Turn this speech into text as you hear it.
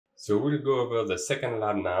So we'll go over the second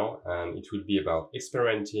lab now, and it will be about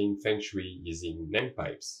experimenting Fengshui using name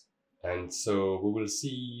pipes. And so we will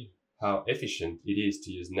see how efficient it is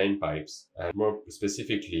to use name pipes, and more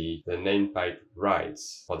specifically, the name pipe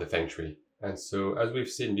rights for the Fengshui. And so as we've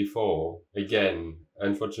seen before, again,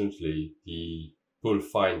 unfortunately, the pull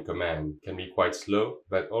find command can be quite slow,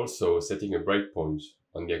 but also setting a breakpoint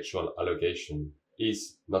on the actual allocation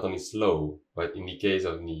is not only slow, but in the case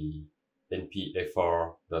of the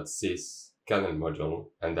npfr.sys kernel module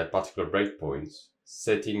and that particular breakpoint,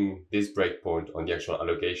 setting this breakpoint on the actual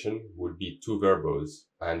allocation would be too verbose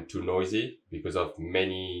and too noisy because of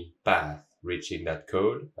many paths reaching that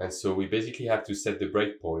code. And so we basically have to set the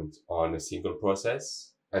breakpoint on a single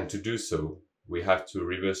process. And to do so, we have to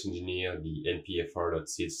reverse engineer the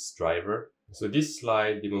npfr.sys driver. So this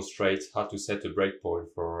slide demonstrates how to set a breakpoint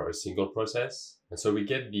for a single process. And so we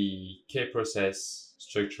get the kprocess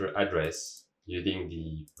structure address using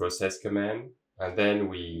the process command, and then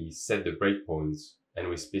we set the breakpoints and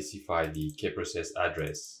we specify the kprocess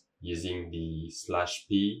address using the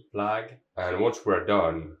 /p flag. And once we're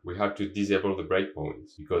done, we have to disable the breakpoint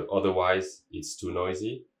because otherwise it's too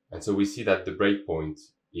noisy. And so we see that the breakpoint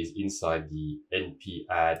is inside the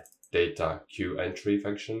np-add data queue entry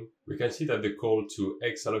function. We can see that the call to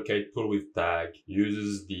xallocate pull with tag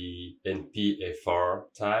uses the npfr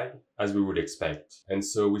tag as we would expect. And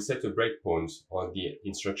so we set a breakpoint on the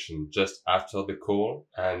instruction just after the call,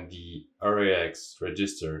 and the RAX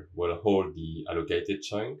register will hold the allocated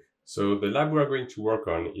chunk. So the lab we are going to work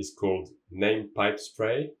on is called name pipe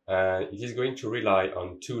spray, and it is going to rely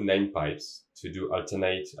on two name pipes to do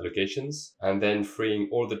alternate allocations, and then freeing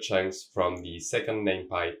all the chunks from the second name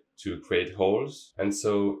pipe to create holes. And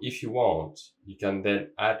so if you want, you can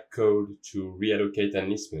then add code to reallocate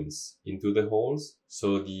enlistments into the holes.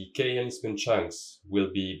 So the K enlistment chunks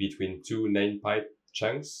will be between two name pipe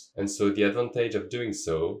chunks. And so the advantage of doing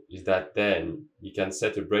so is that then you can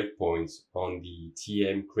set a breakpoint on the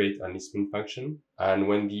tm create enlistment function. And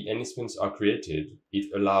when the enlistments are created, it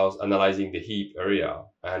allows analyzing the heap area,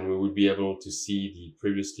 and we will be able to see the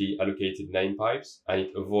previously allocated name pipes, and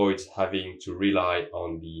it avoids having to rely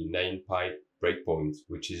on the name pipe breakpoint,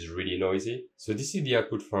 which is really noisy. So this is the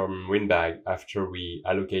output from Winbag after we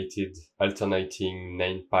allocated alternating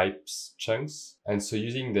name pipes chunks. And so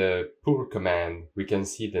using the pull command, we can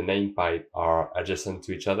see the name pipe are adjacent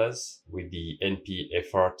to each other's with the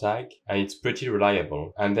npfr tag, and it's pretty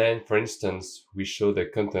reliable. And then, for instance, we show the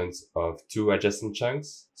contents of two adjacent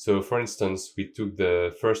chunks. So for instance, we took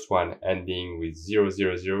the first one ending with 000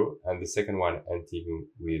 and the second one ending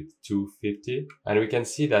with 250. And we can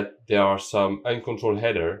see that there are some uncontrolled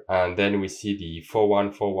header, and then we see the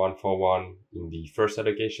 414141 in the first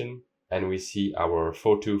allocation, and we see our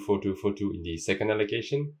 424242 in the second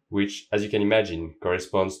allocation, which, as you can imagine,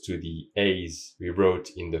 corresponds to the A's we wrote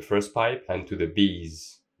in the first pipe and to the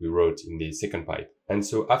B's we wrote in the second pipe. And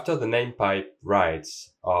so after the name pipe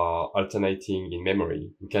writes are alternating in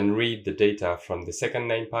memory, we can read the data from the second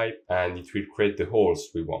name pipe, and it will create the holes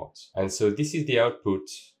we want. And so this is the output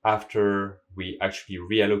after we actually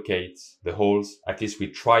reallocate the holes. At least we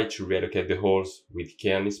try to reallocate the holes with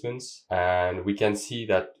K enlistments, and we can see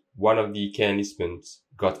that one of the K enlistments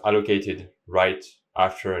got allocated right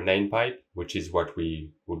after a name pipe, which is what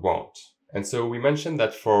we would want. And so we mentioned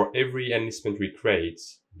that for every enlistment we create,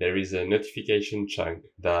 there is a notification chunk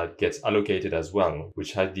that gets allocated as well,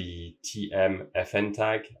 which has the tmfn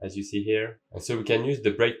tag, as you see here. And so we can use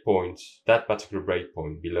the breakpoint, that particular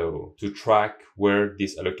breakpoint below, to track where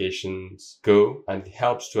these allocations go, and it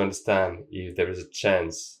helps to understand if there is a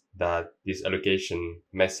chance that this allocation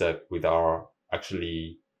mess up with our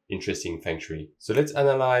actually interesting Fengshui. So let's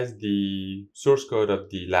analyze the source code of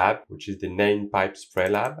the lab, which is the name pipe spray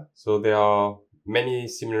lab. So there are many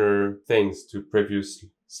similar things to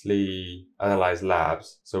previously analyzed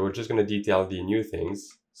labs. So we're just going to detail the new things.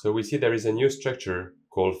 So we see there is a new structure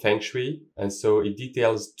called Fengshui, and so it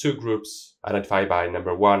details two groups identified by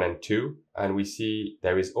number 1 and 2. And we see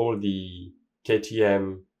there is all the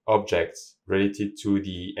KTM objects related to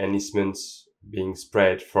the enlistments being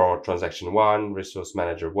spread for transaction 1, resource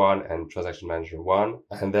manager 1, and transaction manager 1.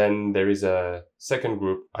 And then there is a second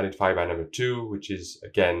group identified by number 2, which is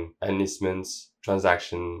again enlistments,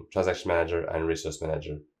 transaction manager, and resource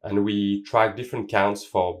manager. And we track different counts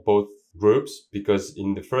for both groups because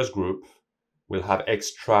in the first group, we'll have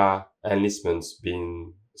extra enlistments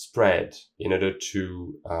being spread in order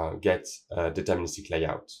to get a deterministic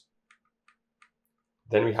layout.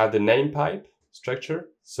 Then we have the name pipe structure.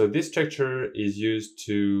 So this structure is used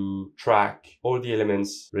to track all the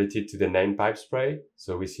elements related to the name pipe spray.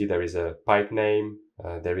 So we see there is a pipe name,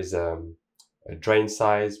 there is a a drain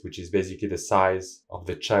size, which is basically the size of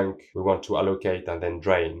the chunk we want to allocate and then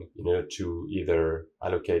drain in order to either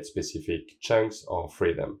allocate specific chunks or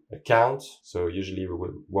free them. A count, so usually we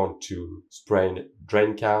will want to spray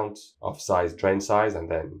drain count of size drain size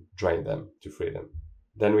and then drain them to free them.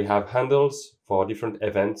 Then we have handles for different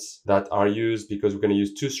events that are used because we're going to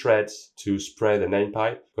use two threads to spray the name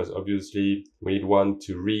pipe, because obviously we need one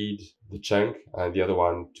to read the chunk and the other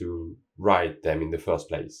one to write them in the first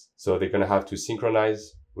place. So they're going to have to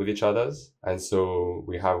synchronize with each other's. And so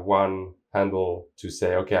we have one handle to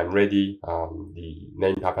say, okay, I'm ready. The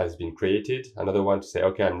name pipe has been created. Another one to say,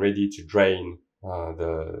 okay, I'm ready to drain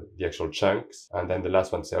the actual chunks. And then the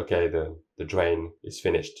last one say, okay, the drain is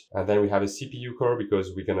finished. And then we have a CPU core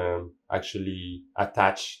because we're gonna actually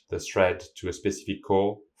attach the thread to a specific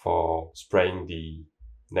core for spraying the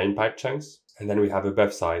name pipe chunks. And then we have a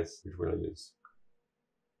buff size, which we'll use.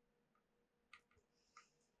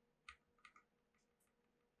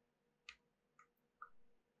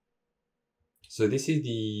 So this is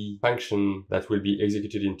the function that will be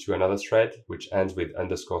executed into another thread, which ends with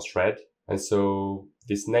 _thread. And so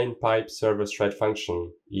this name pipe server thread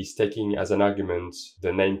function is taking as an argument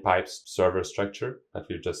the name pipe's server structure that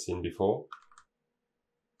we've just seen before.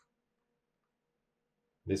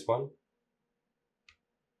 This one.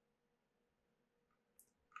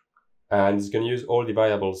 And it's going to use all the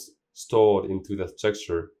variables stored into the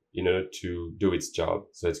structure in order to do its job.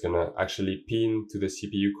 So it's going to actually pin to the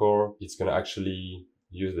CPU core. It's going to actually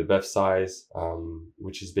use the buff size,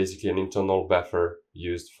 which is basically an internal buffer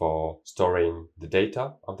used for storing the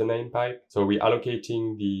data of the name pipe. So we're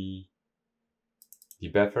allocating the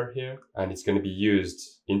buffer here, and it's going to be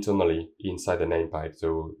used internally inside the name pipe.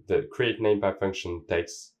 So the create name pipe function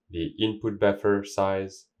takes the input buffer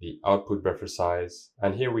size, the output buffer size,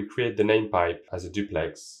 and here we create the name pipe as a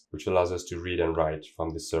duplex, which allows us to read and write from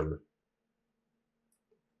the server.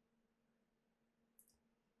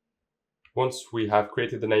 Once we have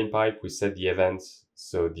created the name pipe, we set the event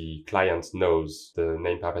so the client knows the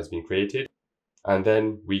name pipe has been created, and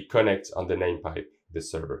then we connect on the name pipe, the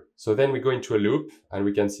server. So then we go into a loop, and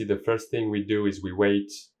we can see the first thing we do is we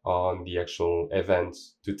wait on the actual event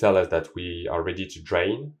to tell us that we are ready to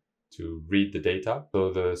drain, to read the data.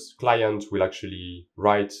 So the client will actually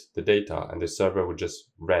write the data and the server will just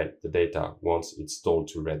read the data once it's told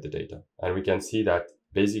to read the data. And we can see that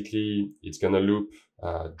basically it's going to loop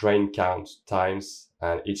drain count times,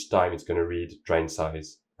 and each time it's going to read drain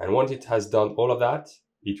size. And once it has done all of that,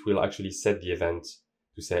 it will actually set the event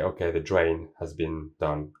to say, okay, the drain has been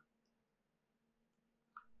done.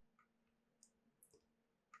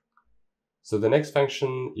 So the next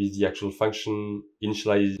function is the actual function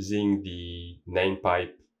initializing the name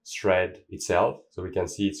pipe thread itself. So we can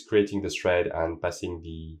see it's creating the thread and passing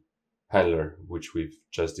the handler, which we've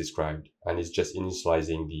just described, and it's just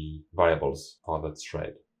initializing the variables for that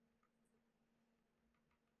thread.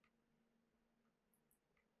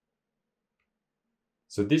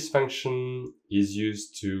 So this function is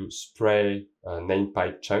used to spray name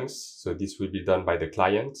pipe chunks. So this will be done by the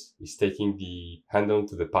client. It's taking the handle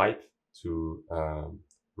to the pipe to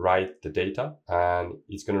write the data, and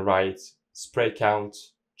it's going to write spray count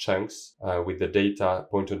chunks with the data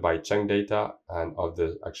pointed by chunk data and of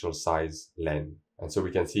the actual size len. And so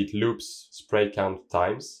we can see it loops spray count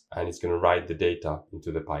times, and it's going to write the data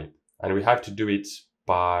into the pipe. And we have to do it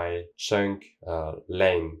by chunk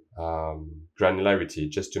len granularity,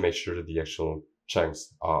 just to make sure that the actual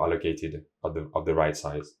chunks are allocated of the right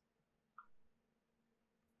size.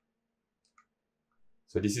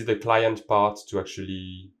 So this is the client part to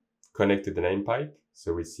actually connect to the name pipe.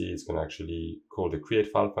 So we see it's going to actually call the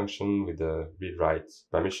create file function with the read write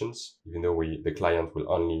permissions, even though the client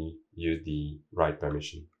will only use the write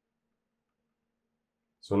permission.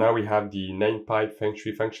 So now we have the name pipe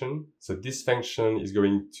Fengshui function. So this function is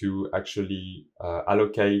going to actually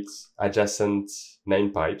allocate adjacent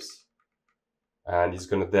name pipes, and it's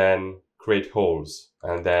going to then create holes,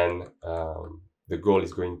 and then the goal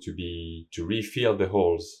is going to be to refill the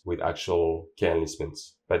holes with actual kernel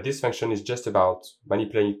instruments. But this function is just about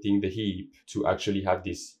manipulating the heap to actually have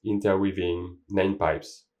these interweaving name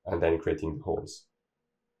pipes and then creating the holes.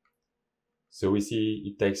 So we see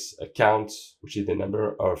it takes a count, which is the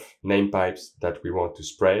number of name pipes that we want to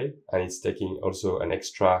spray, and it's taking also an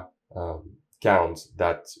extra count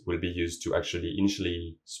that will be used to actually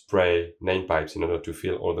initially spray name pipes in order to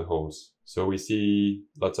fill all the holes. So we see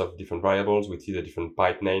lots of different variables. We see the different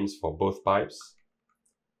pipe names for both pipes.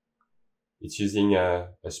 It's using a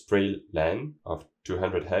spray len of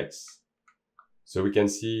 200 hex. So we can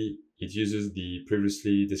see it uses the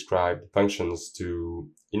previously described functions to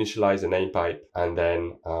initialize a name pipe and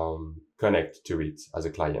then connect to it as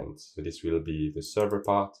a client. So this will be the server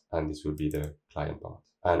part and this will be the client part.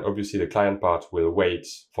 And obviously the client part will wait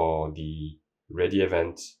for the ready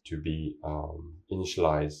event to be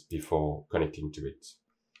initialized before connecting to it.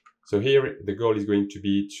 So here the goal is going to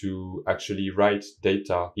be to actually write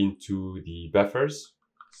data into the buffers.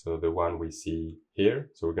 So the one we see here.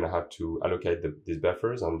 So we're going to have to allocate these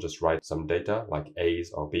buffers and just write some data like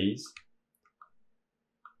A's or B's.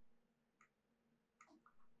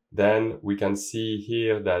 Then we can see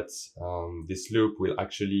here that this loop will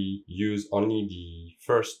actually use only the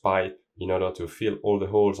first pipe in order to fill all the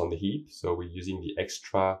holes on the heap. So we're using the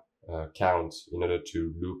extra count in order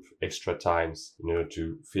to loop extra times in order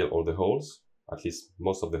to fill all the holes, at least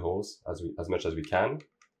most of the holes as much as we can.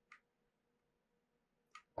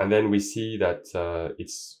 And then we see that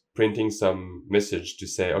it's printing some message to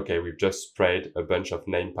say, okay, we've just sprayed a bunch of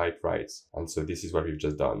name pipe writes. And so this is what we've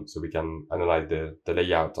just done. So we can analyze the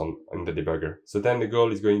layout on the debugger. So then the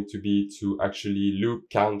goal is going to be to actually loop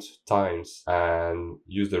count times and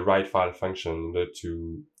use the write file function in order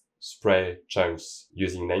to spray chunks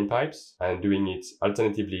using name pipes and doing it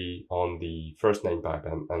alternatively on the first name pipe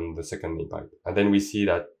and the second name pipe. And then we see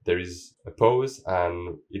that there is a pause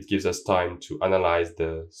and it gives us time to analyze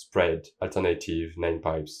the spread alternative name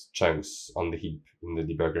pipes chunks on the heap in the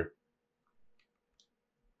debugger.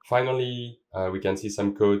 Finally, we can see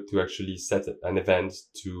some code to actually set an event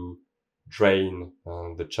to drain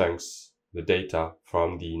the chunks, the data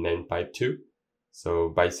from the name pipe 2. So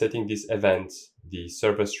by setting this event, the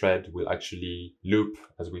server thread will actually loop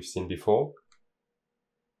as we've seen before.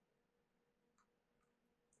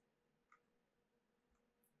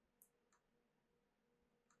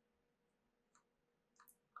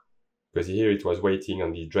 Because here it was waiting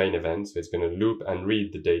on the drain event, so it's going to loop and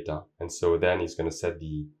read the data. And so then it's going to set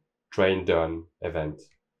the drain done event.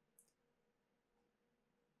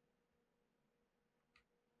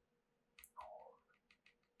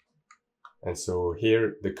 And so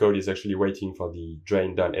here the code is actually waiting for the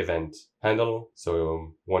drain done event handle.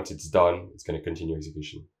 So once it's done, it's going to continue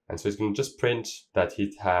execution. And so it's going to just print that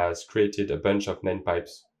it has created a bunch of name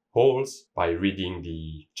pipes holes by reading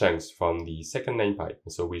the chunks from the second name pipe.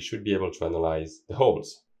 And so we should be able to analyze the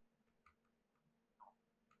holes.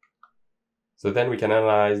 So then we can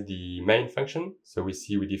analyze the main function. So we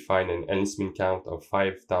see we define an enlistment count of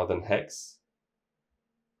 5,000 hex.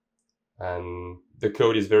 And the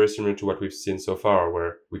code is very similar to what we've seen so far,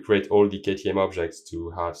 where we create all the KTM objects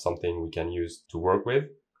to have something we can use to work with.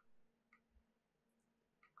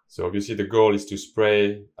 So obviously the goal is to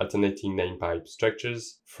spray alternating name pipe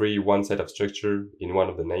structures, free one set of structure in one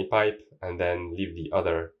of the name pipe, and then leave the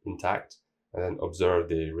other intact, and then observe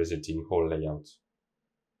the resulting hole layout.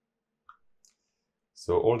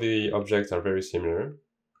 So all the objects are very similar.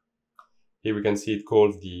 Here we can see it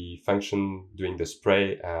calls the function doing the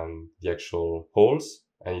spray and the actual holes,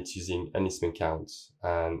 and it's using enlistment count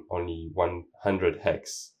and only 100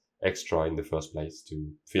 hex extra in the first place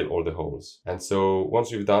to fill all the holes. And so once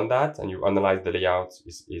you've done that and you analyze the layout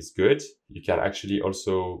is good, you can actually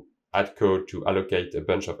also add code to allocate a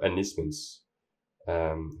bunch of enlistments,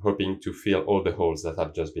 hoping to fill all the holes that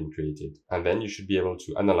have just been created. And then you should be able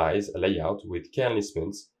to analyze a layout with k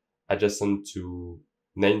enlistments adjacent to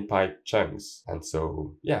name pipe chunks. And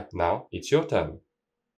so, yeah, now it's your turn.